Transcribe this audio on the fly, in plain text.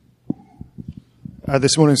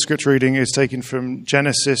This morning's scripture reading is taken from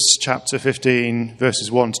Genesis chapter 15, verses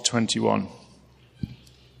 1 to 21.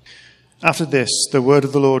 After this, the word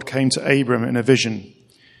of the Lord came to Abram in a vision.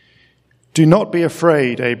 "Do not be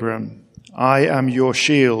afraid, Abram. I am your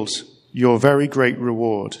shield, your very great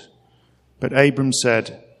reward." But Abram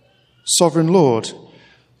said, "Sovereign Lord,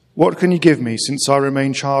 what can you give me since I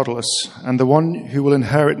remain childless, and the one who will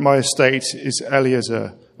inherit my estate is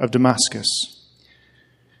Eliezer of Damascus?"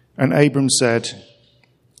 And Abram said,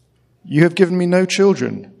 "You have given me no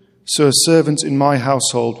children, so a servant in my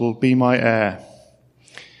household will be my heir."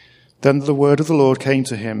 Then the word of the Lord came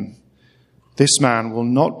to him, "This man will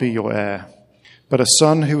not be your heir, but a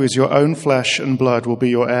son who is your own flesh and blood will be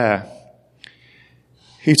your heir."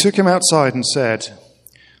 He took him outside and said,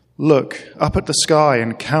 "Look up at the sky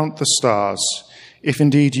and count the stars, if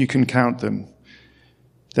indeed you can count them."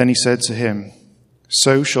 Then he said to him,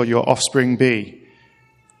 "So shall your offspring be."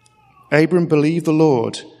 Abram believed the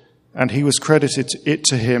Lord, and he was credited it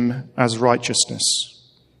to him as righteousness.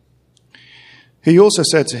 He also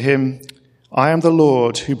said to him, "I am the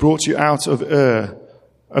Lord who brought you out of Ur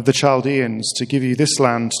of the Chaldeans to give you this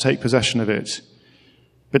land to take possession of it."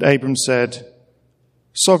 But Abram said,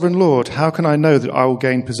 "Sovereign Lord, how can I know that I will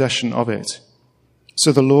gain possession of it?"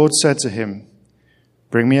 So the Lord said to him,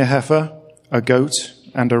 "Bring me a heifer, a goat,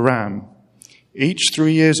 and a ram, each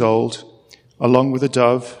 3 years old, along with a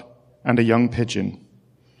dove and a young pigeon."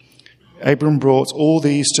 Abram brought all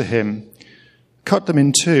these to him, cut them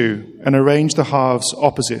in two, and arranged the halves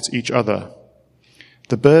opposite each other.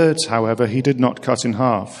 The birds, however, he did not cut in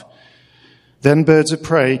half. Then birds of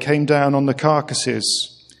prey came down on the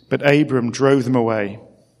carcasses, but Abram drove them away.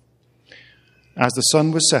 As the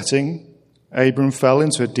sun was setting, Abram fell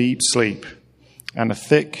into a deep sleep, and a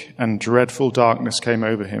thick and dreadful darkness came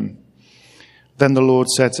over him. Then the Lord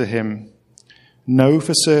said to him, "Know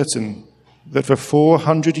for certain that for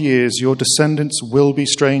 400 years your descendants will be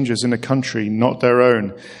strangers in a country not their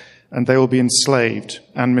own, and they will be enslaved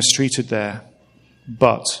and mistreated there.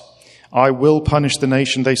 But I will punish the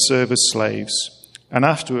nation they serve as slaves, and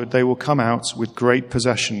afterward they will come out with great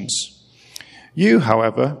possessions. You,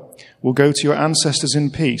 however, will go to your ancestors in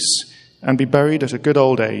peace and be buried at a good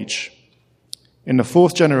old age. In the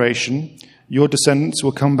 4th generation, your descendants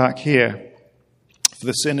will come back here, for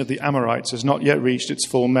the sin of the Amorites has not yet reached its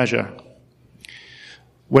full measure."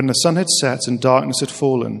 When the sun had set and darkness had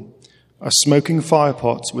fallen, a smoking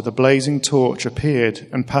firepot with a blazing torch appeared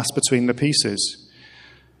and passed between the pieces.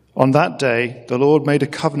 On that day, the Lord made a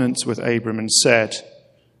covenant with Abram and said,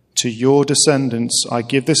 "To your descendants I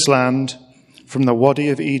give this land, from the Wadi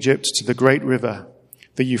of Egypt to the great river,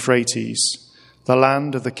 the Euphrates, the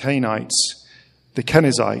land of the Canaanites, the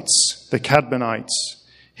Kenizzites, the Cadmonites,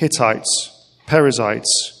 Hittites,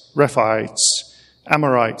 Perizzites, Rephaites,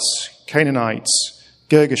 Amorites, Canaanites,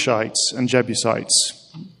 Girgashites, and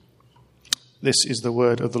Jebusites." This is the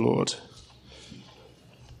word of the Lord.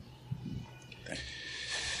 I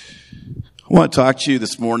want to talk to you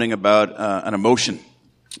this morning about an emotion.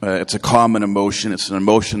 It's a common emotion. It's an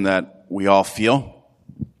emotion that we all feel.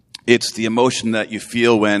 It's the emotion that you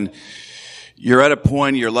feel when you're at a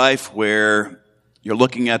point in your life where you're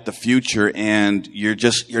looking at the future and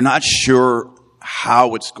you're not sure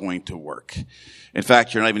how it's going to work. In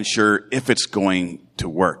fact, you're not even sure if it's going to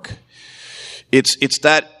work. It's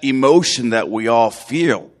that emotion that we all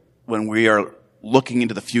feel when we are looking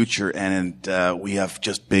into the future and we have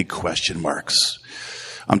just big question marks.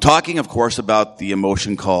 I'm talking, of course, about the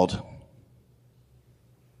emotion called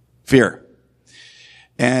fear.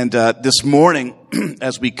 And this morning,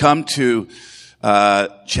 as we come to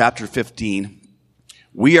chapter 15,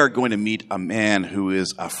 we are going to meet a man who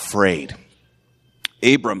is afraid.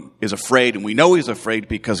 Abram is afraid, and we know he's afraid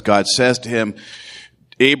because God says to him,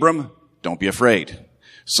 "Abram, don't be afraid."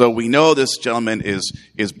 So we know this gentleman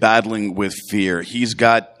is battling with fear. He's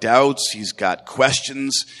got doubts, he's got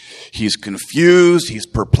questions, he's confused, he's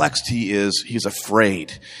perplexed, he's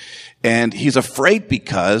afraid. And he's afraid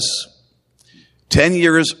because 10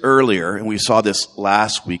 years earlier, and we saw this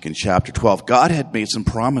last week in chapter 12, God had made some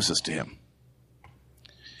promises to him.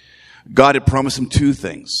 God had promised him 2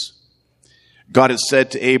 things. God had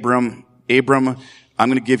said to Abram, "Abram, I'm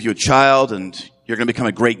going to give you a child and you're going to become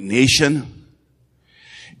a great nation."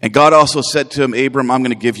 And God also said to him, "Abram, I'm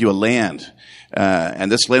going to give you a land. And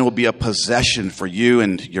this land will be a possession for you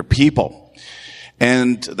and your people."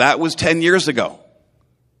 And that was 10 years ago.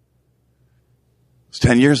 It was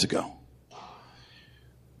 10 years ago.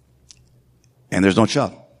 And there's no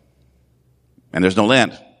child. And there's no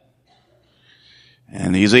land.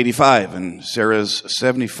 And he's 85 and Sarah's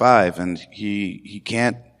 75 and he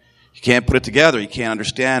can't put it together. He can't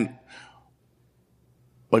understand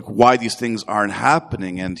why these things aren't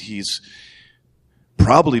happening, and he's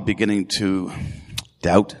probably beginning to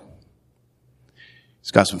doubt.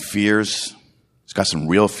 He's got some fears. He's got some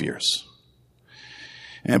real fears.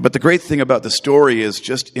 But the great thing about the story is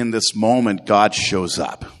just in this moment, God shows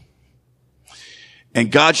up.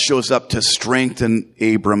 And God shows up to strengthen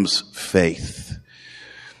Abram's faith.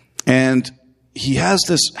 And he has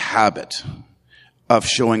this habit of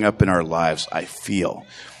showing up in our lives, I feel,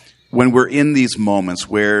 when we're in these moments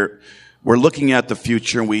where we're looking at the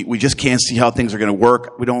future and we just can't see how things are going to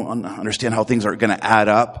work. We don't understand how things are going to add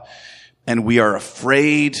up. And we are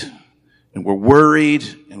afraid and we're worried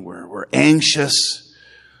and we're anxious.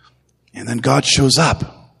 And then God shows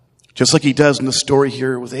up, just like he does in the story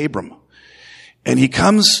here with Abram. And he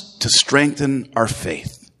comes to strengthen our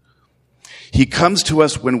faith. He comes to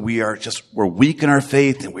us when we're weak in our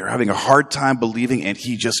faith and we're having a hard time believing, and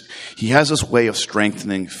he has this way of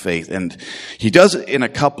strengthening faith. And he does it in a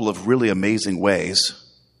couple of really amazing ways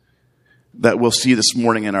that we'll see this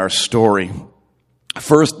morning in our story.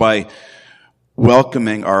 First, by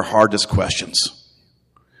welcoming our hardest questions.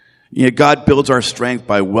 God builds our strength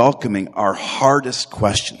by welcoming our hardest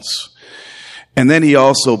questions. And then he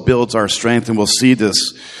also builds our strength, and we'll see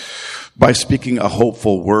this by speaking a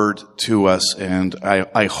hopeful word to us. And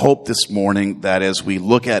I hope this morning that as we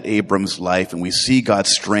look at Abram's life and we see God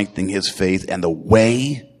strengthening his faith and the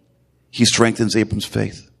way he strengthens Abram's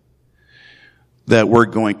faith, that we're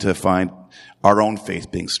going to find our own faith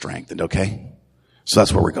being strengthened, okay? So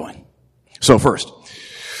that's where we're going. So first,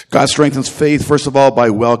 God strengthens faith, first of all, by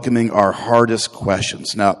welcoming our hardest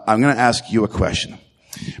questions. Now, I'm going to ask you a question,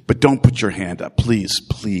 but don't put your hand up. Please,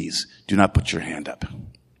 please do not put your hand up.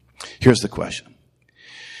 Here's the question.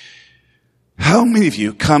 How many of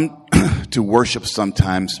you come to worship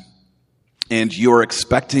sometimes and you're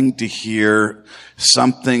expecting to hear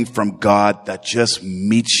something from God that just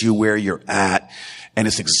meets you where you're at, and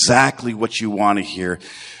it's exactly what you want to hear?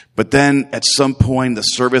 But then at some point in the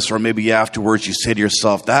service or maybe afterwards, you say to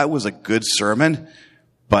yourself, that was a good sermon,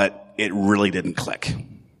 but it really didn't click.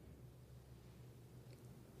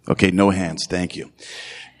 Okay, no hands. Thank you.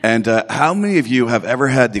 And how many of you have ever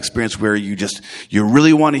had the experience where you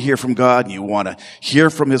really want to hear from God, and you want to hear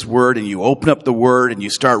from his word, and you open up the word and you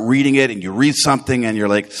start reading it and you read something and you're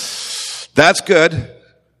like, that's good,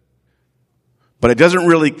 but it doesn't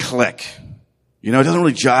really click. It doesn't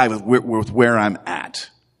really jive with where I'm at.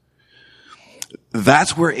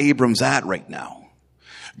 That's where Abram's at right now.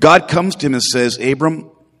 God comes to him and says,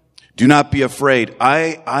 Abram, do not be afraid.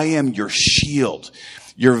 I am your shield,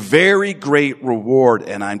 your very great reward.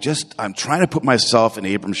 And I'm trying to put myself in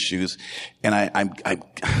Abram's shoes. And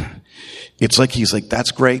it's like, he's like,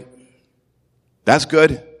 that's great. That's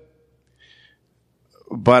good.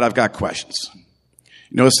 But I've got questions.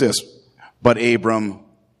 Notice this. But Abram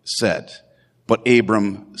said.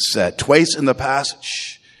 Twice in the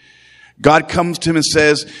passage, God comes to him and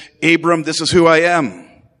says, Abram, this is who I am.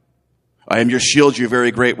 I am your shield, your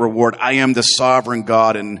very great reward. I am the sovereign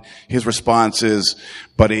God. And his response is,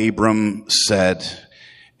 but Abram said,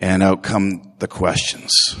 and out come the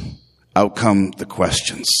questions.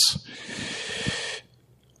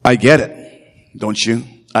 I get it, don't you?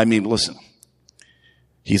 I mean, listen.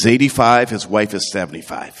 He's 85, his wife is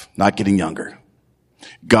 75, not getting younger.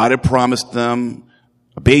 God had promised them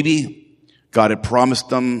a baby. God had promised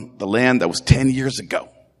them the land that was 10 years ago.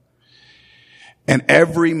 And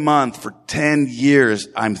every month for 10 years,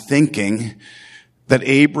 I'm thinking that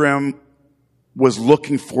Abram was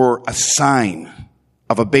looking for a sign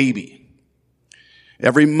of a baby.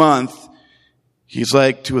 Every month, he's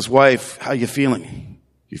like to his wife, how you feeling?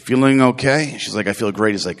 You feeling okay? She's like, I feel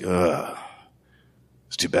great. He's like,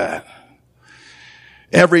 it's too bad.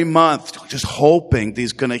 Every month, just hoping that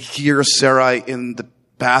he's going to hear Sarai in the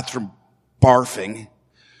bathroom barfing,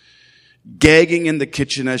 gagging in the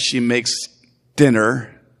kitchen as she makes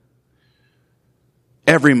dinner.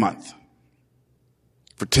 Every month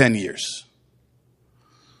for 10 years.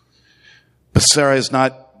 But Sarah is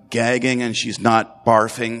not gagging and she's not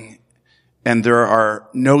barfing, and there are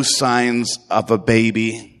no signs of a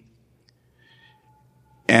baby.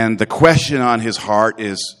 And the question on his heart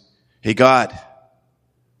is, hey God,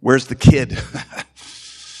 where's the kid?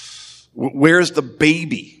 Where's the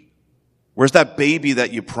baby? Where's that baby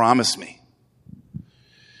that you promised me?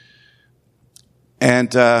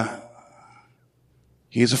 And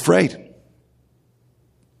he's afraid.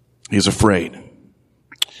 He's afraid.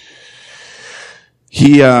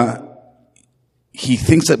 He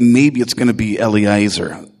thinks that maybe it's going to be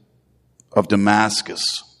Eliezer of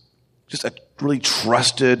Damascus, just a really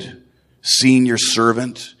trusted senior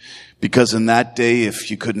servant, because in that day, if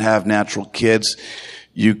you couldn't have natural kids,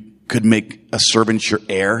 You could make a servant your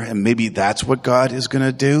heir, and maybe that's what God is going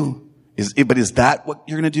to do. But is that what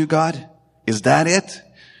you're going to do, God? Is that it?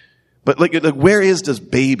 But like, where is this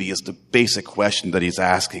baby is the basic question that he's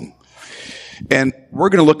asking. And we're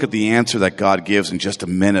going to look at the answer that God gives in just a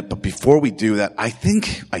minute. But before we do that, I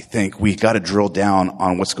think we got to drill down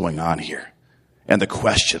on what's going on here and the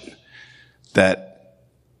question that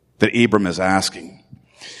Abram is asking.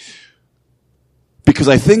 Because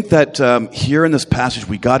I think that here in this passage,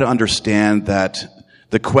 we got to understand that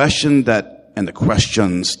the question and the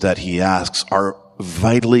questions that he asks are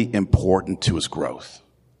vitally important to his growth.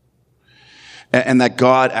 And that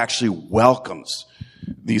God actually welcomes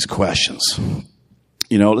these questions.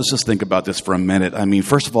 Let's just think about this for a minute. I mean,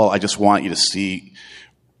 first of all, I just want you to see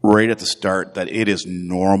right at the start that it is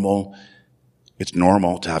normal. It's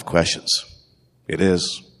normal to have questions. It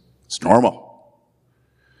is. It's normal.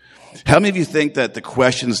 How many of you think that the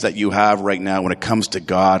questions that you have right now when it comes to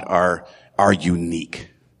God are unique?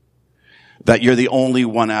 That you're the only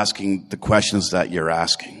one asking the questions that you're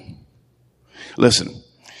asking? Listen,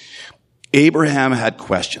 Abraham had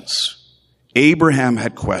questions. Abraham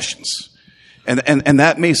had questions. And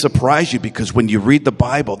that may surprise you because when you read the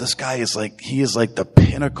Bible, this guy is like the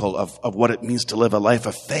pinnacle of what it means to live a life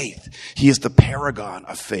of faith. He is the paragon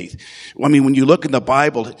of faith. I mean, when you look in the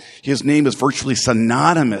Bible, his name is virtually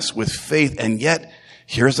synonymous with faith. And yet,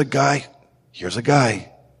 here's a guy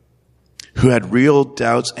who had real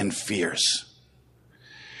doubts and fears.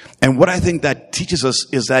 And what I think that teaches us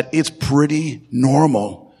is that it's pretty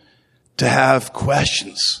normal to have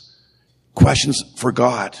questions for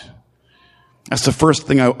God. That's the first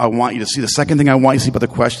thing I want you to see. The second thing I want you to see about the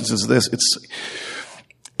questions is this.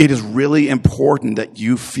 It is really important that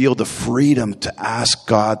you feel the freedom to ask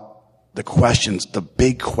God the questions, the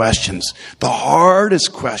big questions, the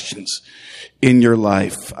hardest questions in your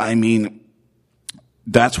life. I mean,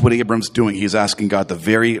 that's what Abram's doing. He's asking God the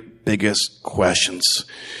very biggest questions.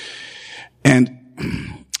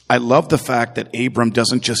 And I love the fact that Abram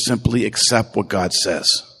doesn't just simply accept what God says.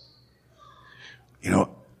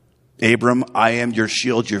 Abram, I am your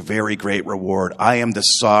shield, your very great reward. I am the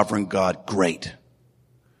sovereign God. Great.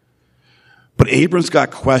 But Abram's got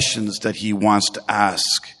questions that he wants to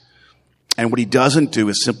ask. And what he doesn't do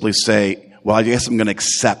is simply say, well, I guess I'm going to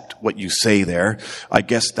accept what you say there. I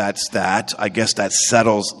guess that's that. I guess that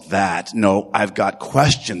settles that. No, I've got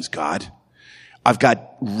questions, God. I've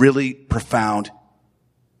got really profound,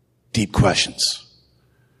 deep questions.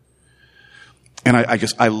 And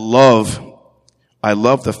I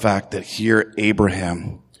love the fact that here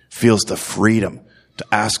Abraham feels the freedom to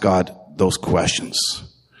ask God those questions.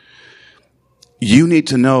 You need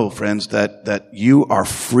to know, friends, that you are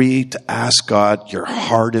free to ask God your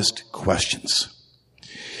hardest questions.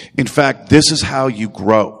 In fact, this is how you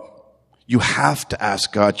grow. You have to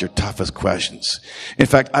ask God your toughest questions. In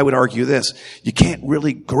fact, I would argue this. You can't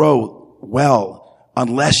really grow well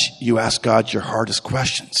unless you ask God your hardest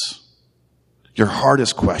questions. Your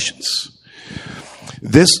hardest questions.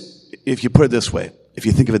 This, if you put it this way, if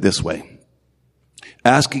you think of it this way,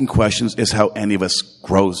 asking questions is how any of us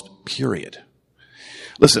grows, period.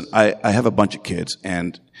 Listen, I have a bunch of kids,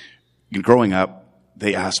 and growing up,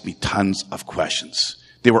 they asked me tons of questions.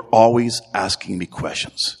 They were always asking me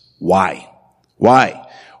questions. Why? Why?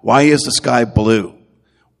 Why is the sky blue?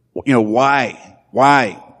 Why?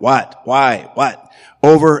 What?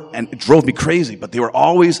 And it drove me crazy, but they were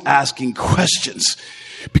always asking questions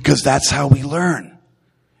because that's how we learn.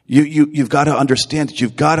 You've got to understand that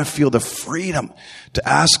you've got to feel the freedom to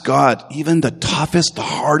ask God even the toughest, the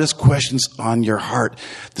hardest questions on your heart.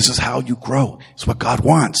 This is how you grow. It's what God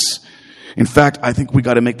wants. In fact, I think we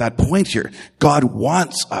got to make that point here. God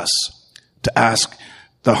wants us to ask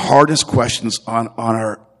the hardest questions in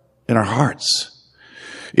our hearts.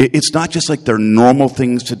 It's not just like they're normal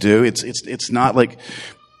things to do. It's not like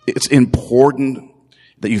it's important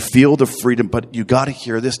that you feel the freedom, but you got to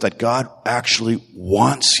hear this, that God actually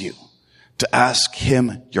wants you to ask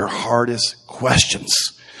him your hardest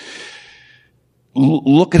questions.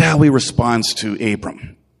 Look at how he responds to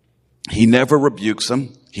Abram. He never rebukes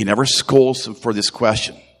him. He never scolds him for this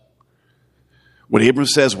question. When Abram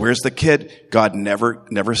says, where's the kid? God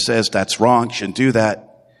never says, that's wrong, you shouldn't do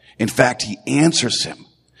that. In fact, he answers him.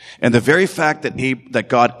 And the very fact that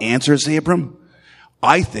God answers Abram,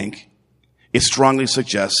 I think, it strongly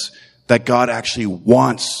suggests that God actually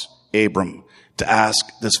wants Abram to ask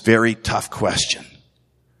this very tough question.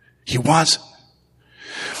 He wants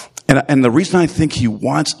it. And the reason I think he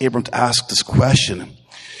wants Abram to ask this question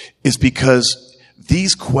is because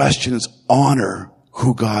these questions honor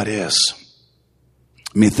who God is.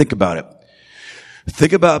 I mean, think about it.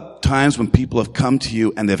 Think about times when people have come to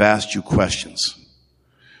you and they've asked you questions.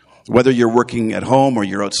 Whether you're working at home or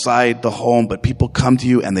you're outside the home, but people come to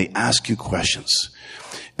you and they ask you questions.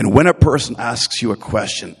 And when a person asks you a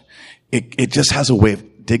question, it just has a way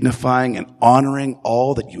of dignifying and honoring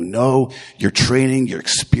all that you know, your training, your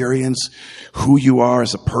experience, who you are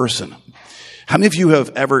as a person. How many of you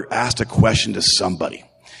have ever asked a question to somebody?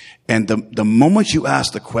 And the moment you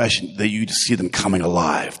ask the question, you just see them coming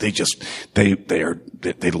alive. They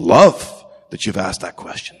love that you've asked that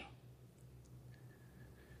question.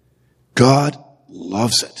 God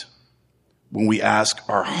loves it when we ask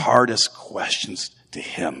our hardest questions to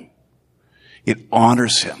him. It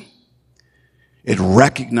honors him. It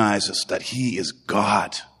recognizes that he is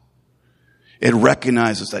God. It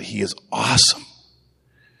recognizes that he is awesome.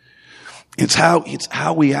 It's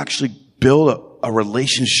how we actually build a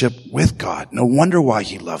relationship with God. No wonder why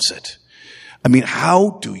he loves it. I mean,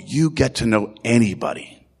 how do you get to know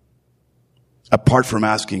anybody apart from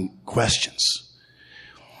asking questions?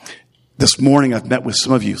 This morning I've met with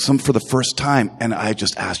some of you, some for the first time, and I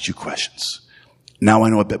just asked you questions. Now I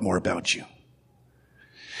know a bit more about you.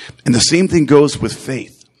 And the same thing goes with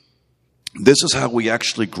faith. This is how we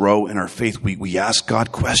actually grow in our faith. We ask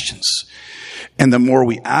God questions. And the more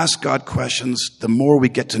we ask God questions, the more we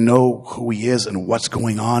get to know who he is and what's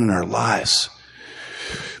going on in our lives.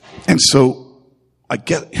 And so I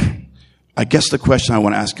guess the question I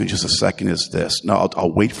want to ask you in just a second is this. No,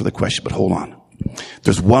 I'll wait for the question, but hold on.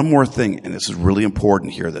 There's one more thing, and this is really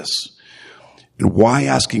important. Hear this. And why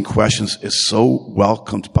asking questions is so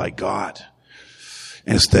welcomed by God.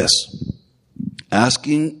 And it's this.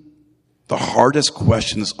 Asking the hardest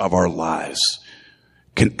questions of our lives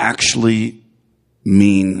can actually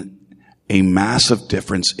mean a massive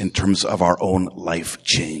difference in terms of our own life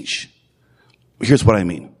change. Here's what I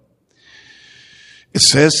mean. It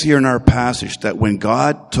says here in our passage that when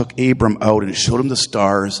God took Abram out and showed him the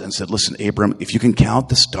stars and said, listen, Abram, if you can count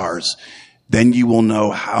the stars, then you will know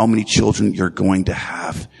how many children you're going to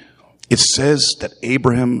have. It says that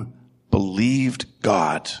Abraham believed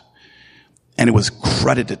God and it was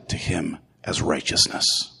credited to him as righteousness.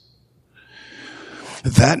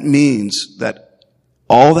 That means that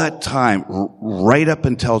all that time, right up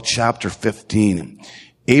until chapter 15,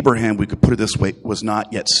 Abraham, we could put it this way, was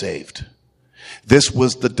not yet saved. This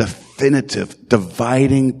was the definitive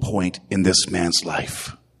dividing point in this man's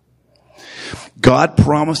life. God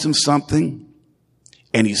promised him something,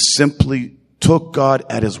 and he simply took God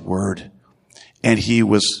at his word, and he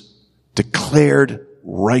was declared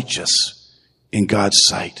righteous in God's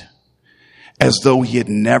sight, as though he had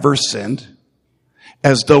never sinned,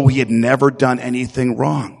 as though he had never done anything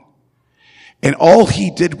wrong. And all he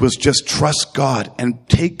did was just trust God and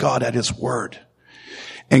take God at his word.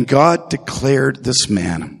 And God declared this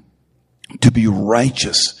man to be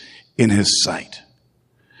righteous in his sight.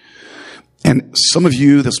 And some of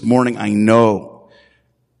you this morning, I know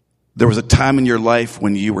there was a time in your life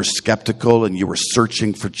when you were skeptical and you were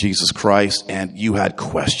searching for Jesus Christ and you had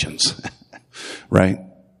questions, right?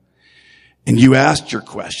 And you asked your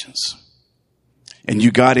questions and you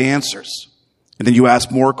got answers. And then you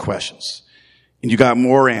asked more questions and you got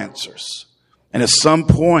more answers. And at some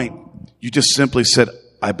point, you just simply said,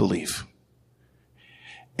 I believe.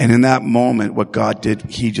 And in that moment, what God did,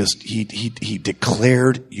 he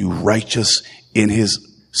declared you righteous in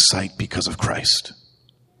his sight because of Christ.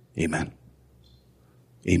 Amen.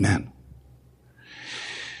 Amen.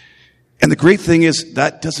 And the great thing is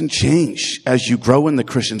that doesn't change as you grow in the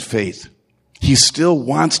Christian faith. He still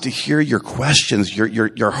wants to hear your questions,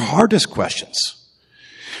 your hardest questions.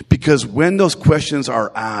 Because when those questions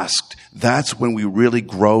are asked, that's when we really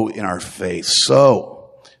grow in our faith. So,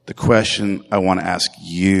 the question I want to ask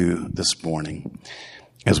you this morning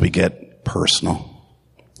as we get personal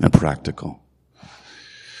and practical.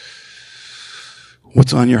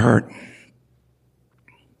 What's on your heart?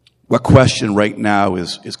 What question right now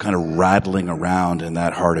is kind of rattling around in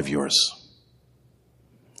that heart of yours?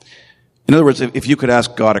 In other words, if you could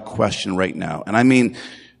ask God a question right now, and I mean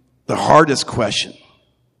the hardest question,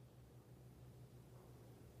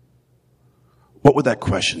 what would that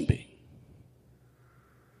question be?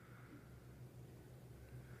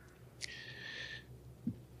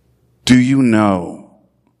 Do you know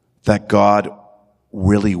that God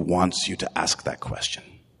really wants you to ask that question?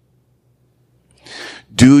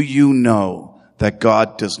 Do you know that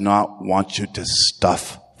God does not want you to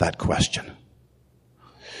stuff that question?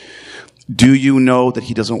 Do you know that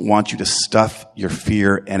he doesn't want you to stuff your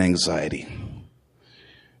fear and anxiety?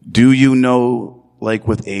 Do you know, like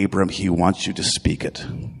with Abram, he wants you to speak it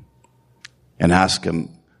and ask him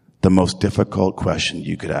the most difficult question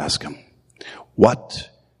you could ask him? What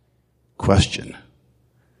question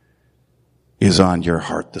is on your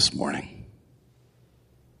heart this morning?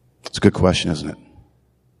 It's a good question, isn't it?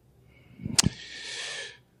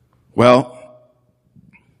 Well,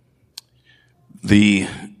 the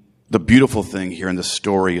beautiful thing here in this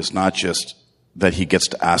story is not just that he gets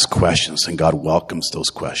to ask questions and God welcomes those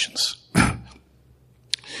questions.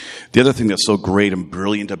 The other thing that's so great and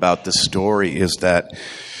brilliant about this story is that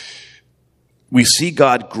we see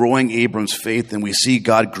God growing Abram's faith, and we see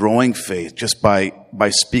God growing faith just by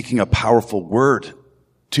speaking a powerful word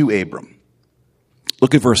to Abram.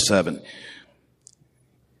 Look at verse 7.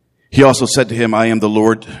 He also said to him, I am the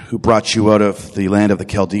Lord who brought you out of the land of the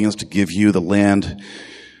Chaldeans to give you the land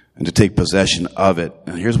and to take possession of it.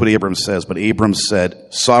 And here's what Abram says. But Abram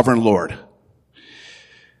said, Sovereign Lord,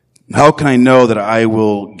 how can I know that I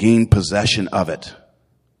will gain possession of it?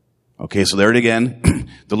 Okay, so there it again.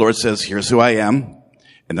 The Lord says, here's who I am.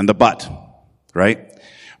 And then the but, right?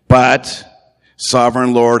 But,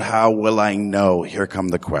 Sovereign Lord, how will I know? Here come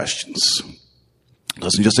the questions.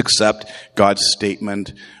 Doesn't just accept God's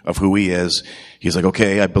statement of who he is. He's like,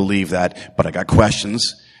 okay, I believe that, but I got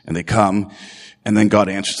questions. And they come. And then God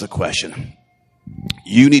answers the question.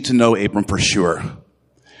 You need to know, Abram, for sure,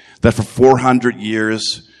 that for 400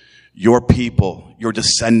 years, your people, your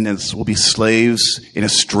descendants will be slaves in a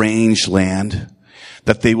strange land,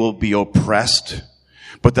 that they will be oppressed,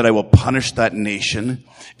 but that I will punish that nation,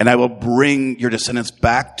 and I will bring your descendants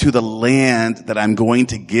back to the land that I'm going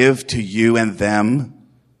to give to you and them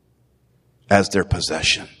as their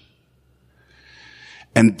possession.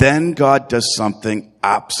 And then God does something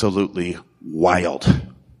absolutely wild.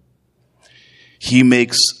 He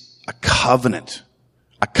makes a covenant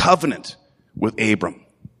with Abram.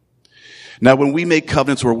 Now, when we make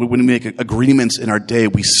covenants or when we make agreements in our day,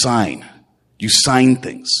 we sign. You sign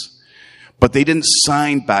things. But they didn't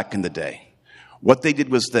sign back in the day. What they did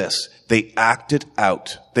was this. They acted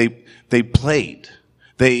out. They played.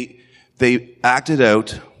 They acted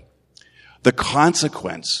out the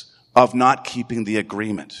consequence of not keeping the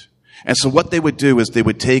agreement. And so what they would do is they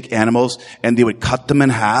would take animals and they would cut them in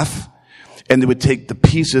half, and they would take the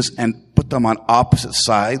pieces and put them on opposite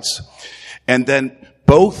sides. And then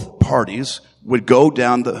both parties would go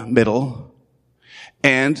down the middle,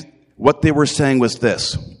 and what they were saying was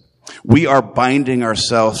this: we are binding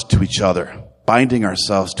ourselves to each other.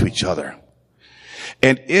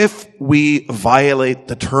 And if we violate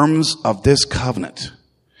the terms of this covenant,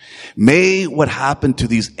 may what happened to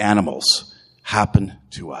these animals happen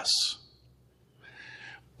to us.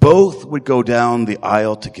 Both would go down the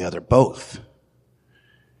aisle together, both,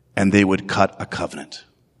 and they would cut a covenant.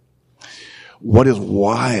 What is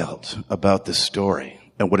wild about this story,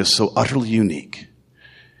 and what is so utterly unique,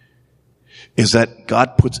 is that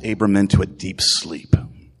God puts Abram into a deep sleep,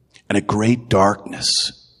 and a great darkness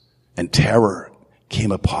and terror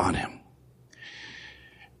came upon him.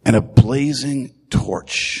 And a blazing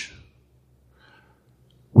torch,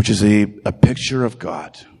 which is a picture of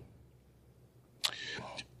God,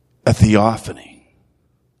 a theophany,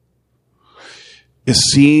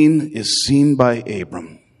 is seen by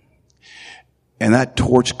Abram. And that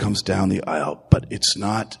torch comes down the aisle, but it's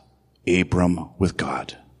not Abram with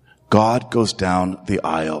God. God goes down the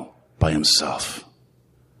aisle by himself.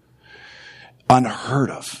 Unheard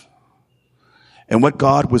of. And what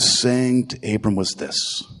God was saying to Abram was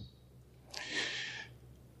this: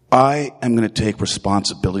 I am going to take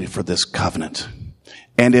responsibility for this covenant.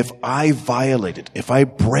 And if I violate it, if I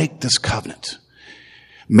break this covenant,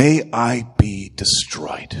 may I be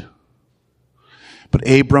destroyed. But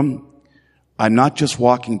Abram, I'm not just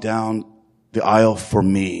walking down the aisle for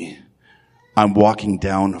me. I'm walking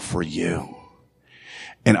down for you.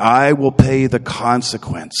 And I will pay the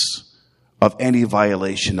consequence of any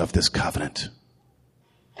violation of this covenant.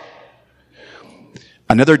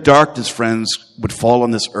 Another darkness, friends, would fall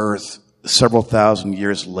on this earth several thousand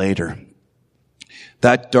years later.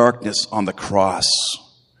 That darkness on the cross,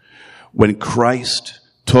 when Christ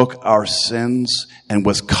took our sins and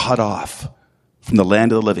was cut off from the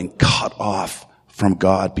land of the living, cut off from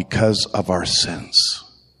God because of our sins.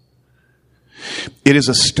 It is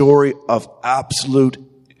a story of absolute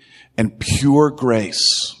and pure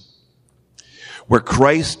grace, where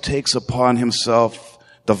Christ takes upon himself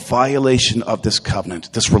the violation of this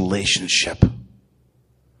covenant, this relationship.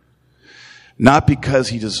 Not because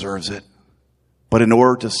he deserves it, but in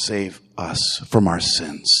order to save us from our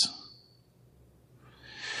sins.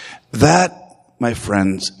 That, my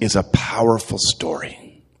friends, is a powerful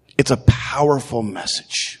story. It's a powerful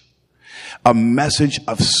message. A message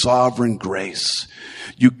of sovereign grace.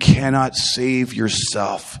 You cannot save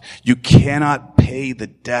yourself. You cannot pay the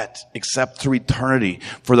debt except through eternity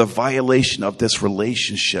for the violation of this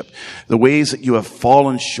relationship, the ways that you have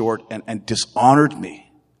fallen short and dishonored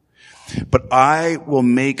me. But I will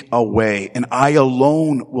make a way, and I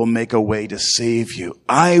alone will make a way to save you.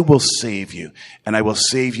 I will save you, and I will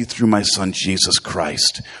save you through my Son, Jesus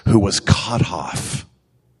Christ, who was cut off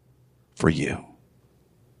for you.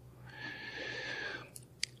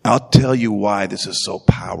 I'll tell you why this is so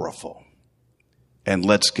powerful. And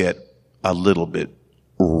let's get a little bit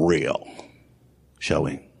real, shall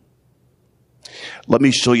we? Let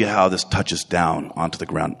me show you how this touches down onto the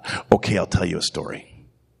ground. Okay, I'll tell you a story.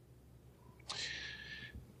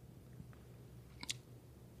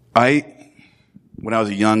 When I was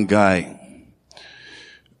a young guy,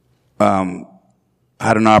 had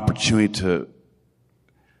an opportunity to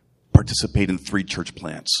participate in 3 church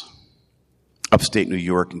plants. Upstate New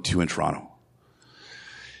York and 2 in Toronto.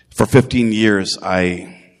 For 15 years,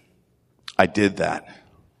 I did that.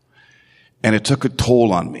 And it took a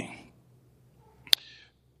toll on me.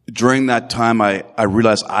 During that time, I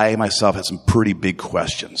realized I myself had some pretty big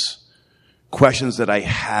questions. Questions that I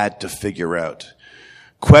had to figure out.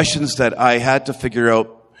 Questions that I had to figure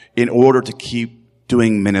out in order to keep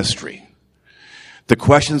doing ministry. The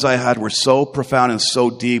questions I had were so profound and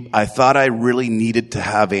so deep, I thought I really needed to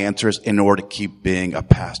have answers in order to keep being a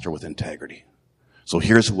pastor with integrity. So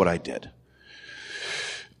here's what I did.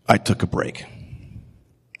 I took a break.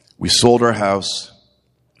 We sold our house.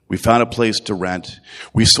 We found a place to rent.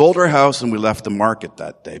 We sold our house and we left the market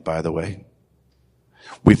that day, by the way.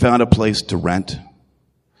 We found a place to rent.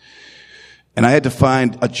 And I had to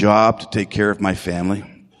find a job to take care of my family,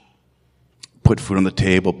 put food on the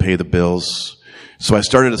table, pay the bills. So I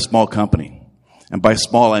started a small company. And by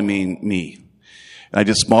small, I mean me. And I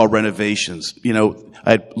did small renovations. You know,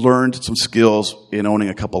 I had learned some skills in owning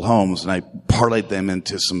a couple homes, and I parlayed them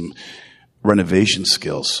into some renovation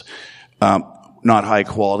skills. Not high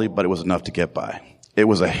quality, but it was enough to get by. It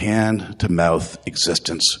was a hand-to-mouth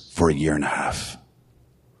existence for 1.5 years.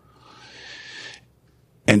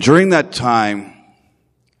 And during that time,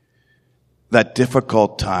 that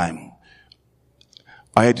difficult time,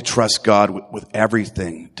 I had to trust God with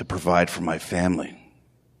everything to provide for my family.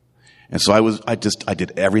 And so I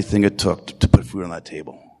did everything it took to put food on that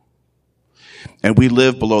table. And we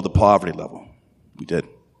lived below the poverty level. We did.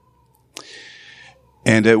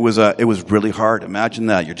 And it was really hard. Imagine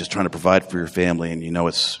that. You're just trying to provide for your family and you know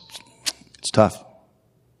it's tough.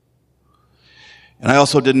 And I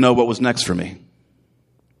also didn't know what was next for me.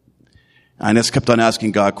 I just kept on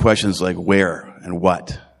asking God questions like where and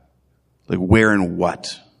what. Like where and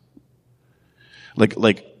what?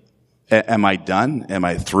 Like, am I done? Am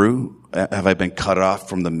I through? Have I been cut off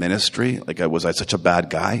from the ministry? Like, was I such a bad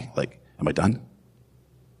guy? Like, am I done?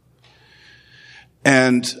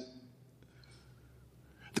 And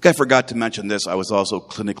I think I forgot to mention this. I was also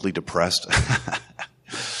clinically depressed.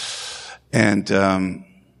 And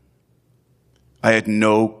I had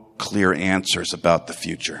no clear answers about the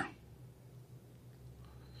future.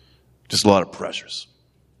 Just a lot of pressures.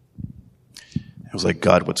 It was like,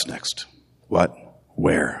 God, what's next? What?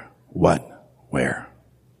 Where? What? Where?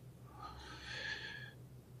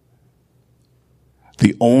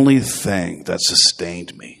 The only thing that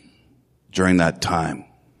sustained me during that time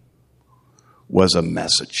was a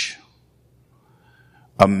message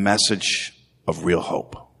of real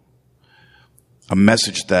hope, a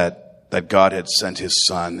message that God had sent his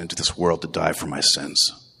Son into this world to die for my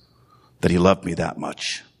sins, that he loved me that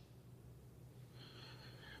much.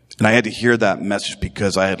 And I had to hear that message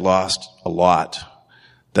because I had lost a lot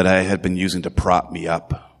that I had been using to prop me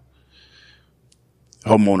up.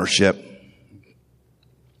 Home ownership,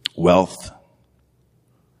 wealth,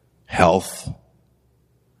 health,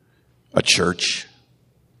 a church,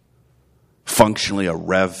 functionally a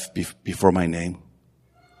rev before my name.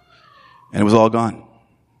 And it was all gone.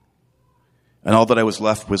 And all that I was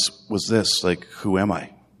left was this, like, who am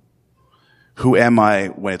I? Who am I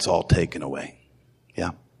when it's all taken away?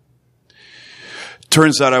 Yeah.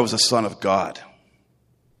 Turns out I was a son of God,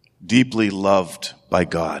 deeply loved by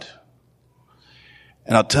God.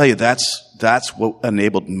 And I'll tell you, that's what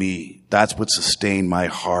enabled me. That's what sustained my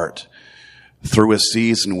heart through a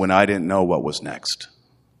season when I didn't know what was next.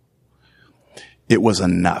 It was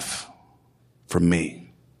enough for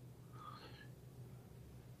me.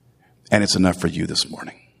 And it's enough for you this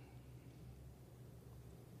morning.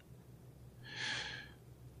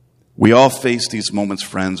 We all face these moments,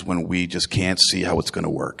 friends, when we just can't see how it's going to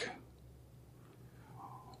work.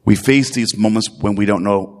 We face these moments when we don't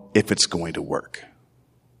know if it's going to work.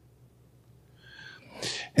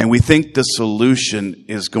 And we think the solution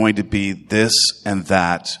is going to be this and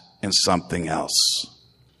that and something else.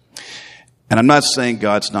 And I'm not saying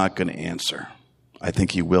God's not going to answer. I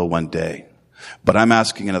think he will one day. But I'm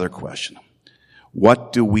asking another question.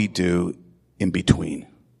 What do we do in between?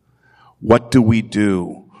 What do we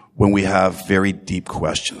do when we have very deep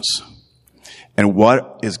questions? And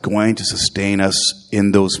what is going to sustain us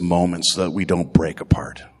in those moments so that we don't break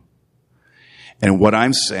apart? And what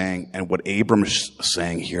I'm saying, and what Abram is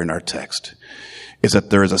saying here in our text, is that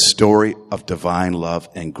there is a story of divine love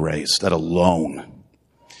and grace that alone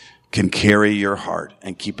can carry your heart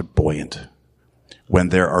and keep it buoyant when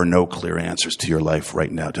there are no clear answers to your life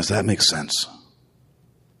right now. Does that make sense?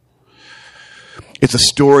 It's a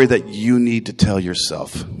story that you need to tell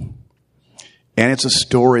yourself. And it's a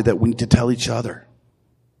story that we need to tell each other.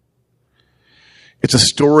 It's a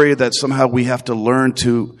story that somehow we have to learn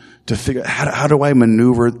to figure out how do I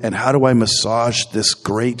maneuver and how do I massage this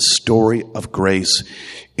great story of grace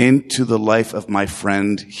into the life of my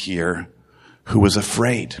friend here who is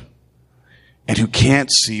afraid and who can't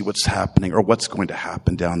see what's happening or what's going to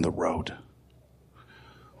happen down the road.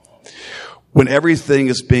 When everything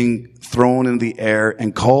is being thrown in the air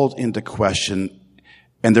and called into question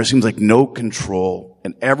and there seems like no control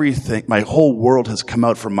and everything, my whole world has come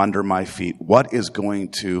out from under my feet, what is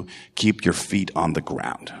going to keep your feet on the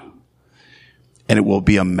ground? And it will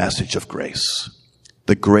be a message of grace.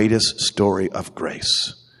 The greatest story of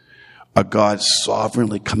grace. A God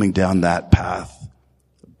sovereignly coming down that path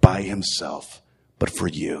by himself, but for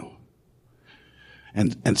you.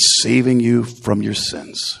 And saving you from your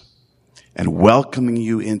sins. And welcoming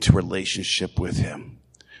you into relationship with him.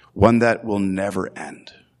 One that will never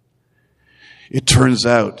end. It turns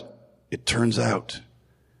out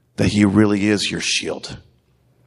that he really is your shield.